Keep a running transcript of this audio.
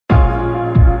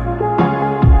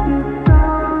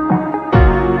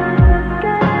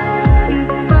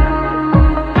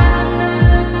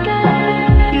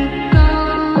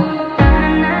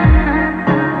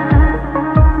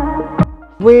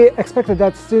We expected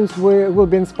that students will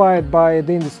be inspired by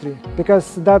the industry,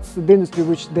 because that's the industry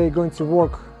which they're going to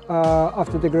work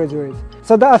after they graduate.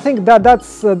 So I think that's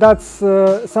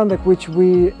something which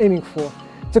we're aiming for,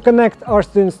 to connect our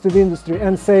students to the industry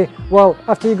and say, well,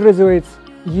 after you graduate,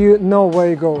 you know where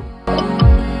you go.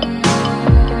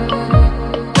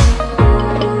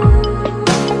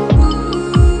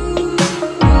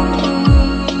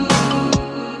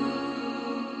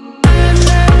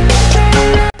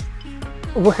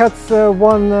 We had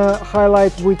one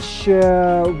highlight which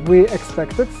we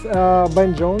expected,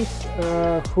 Ben Jones,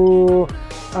 who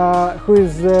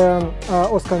is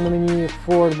Oscar nominee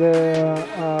for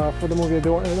the movie The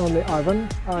Only Ivan.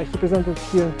 He presented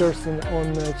here in person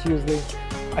on Tuesday.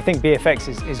 I think BFX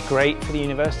is great for the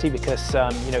university because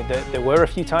you know, there were a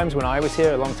few times when I was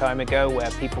here a long time ago where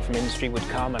people from industry would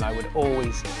come, and I would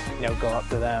always, you know, go up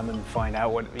to them and find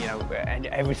out what, you know, and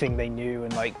everything they knew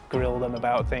and like grill them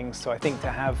about things. So I think to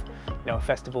have, you know, a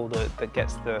festival that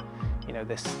gets the, you know,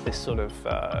 this sort of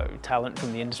talent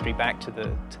from the industry back to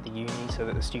the uni, so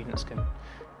that the students can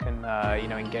you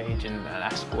know, engage and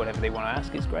ask for whatever they want to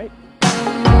ask is great.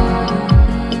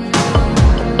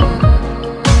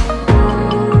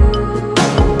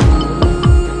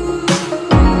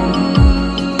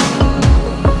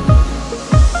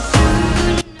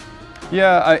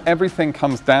 Yeah, everything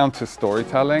comes down to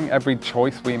storytelling, every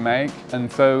choice we make, and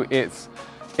so it's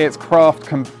craft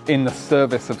in the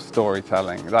service of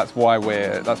storytelling. That's why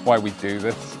we do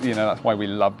this, you know, that's why we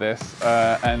love this,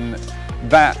 and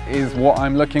that is what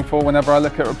I'm looking for whenever I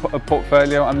look at a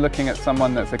portfolio. I'm looking at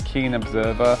someone that's a keen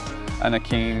observer and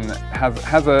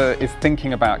is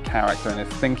thinking about character and is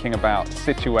thinking about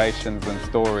situations and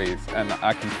stories, and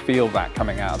I can feel that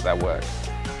coming out of their work.